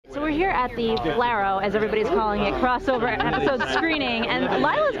we're here at the Flaro, as everybody's calling it, crossover episode screening, and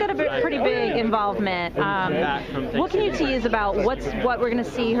Lyla's got a pretty big involvement. What can you tease about what we're going to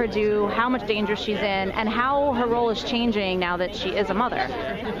see her do, how much danger she's in, and how her role is changing now that she is a mother?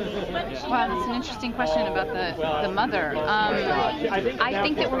 Wow, that's an interesting question about the mother. I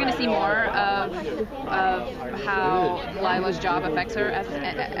think that we're going to see more of how Lyla's job affects her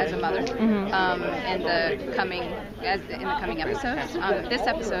as a mother in the coming episodes. This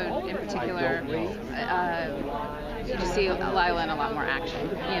episode in particular, you see Lyla in a lot more action,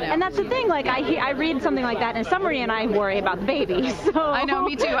 And that's the thing, like, I read something like that in a summary and I worry about the baby, so... I know,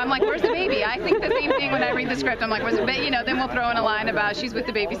 me too. I'm like, where's the baby? I think the same thing when I read the script. I'm like, where's the baby? Then we'll throw in a line about she's with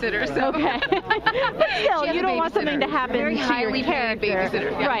the babysitter, so... Okay. But still, you don't want something to happen Very to highly your character.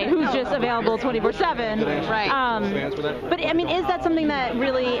 babysitter. Yeah. Right, who's just available 24/7. Right. But, I mean, is that something that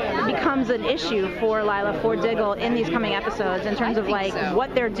really becomes an issue for Lyla, for Diggle, in these coming episodes, in terms of, like,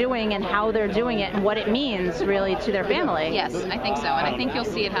 what they're doing and how they're doing it and what it means, really, to their family? Yes, I think so, and I think you'll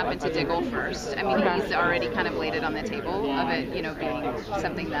see it happen to Diggle first. I mean, he's already kind of laid it on the table of it, being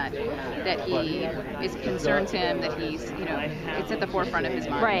something that he is concerns him, that he's, it's at the forefront of his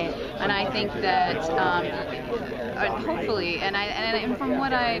mind. Right. And I think that hopefully, and from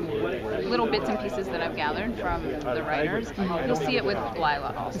what little bits and pieces that I've gathered from the writers, you'll see it with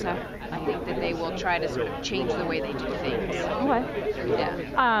Lyla also. I think that they will try to sort of change the way they do things. Okay.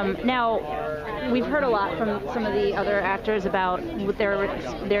 Yeah. Now, we've heard a lot from some of the other actors about what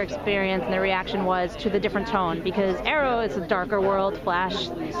their experience and their reaction was to the different tone, because Arrow is a darker world, Flash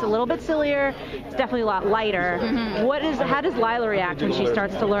is a little bit sillier, it's definitely a lot lighter. How does Lyla react when she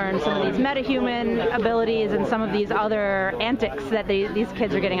starts to learn some of these metahuman abilities and some of these other antics that these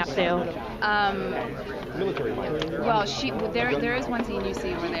kids are getting up to? Well, there is one scene you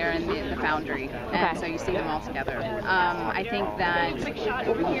see where they're in the foundry, and so you see them all together. I think that,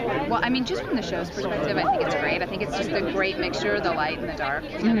 just from the show's perspective, I think it's great. I think it's just a great mixture, the light and the dark,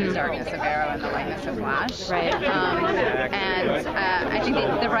 the darkness of Arrow and the lightness of Flash. Right. And I think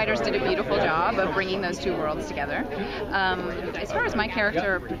the writers did a beautiful job of bringing those two worlds together. As far as my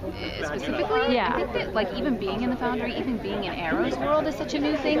character specifically, I think that, like, even being in the foundry, even being in Arrow's world is such a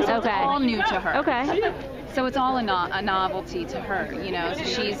new thing, so it's all new to her. Okay. So it's all a novelty to her, So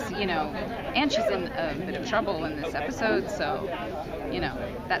she's, and she's in a bit of trouble in this episode, so,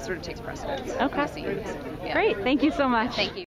 that sort of takes precedence. Okay. Scenes. Yeah. Great. Thank you so much. Thank you.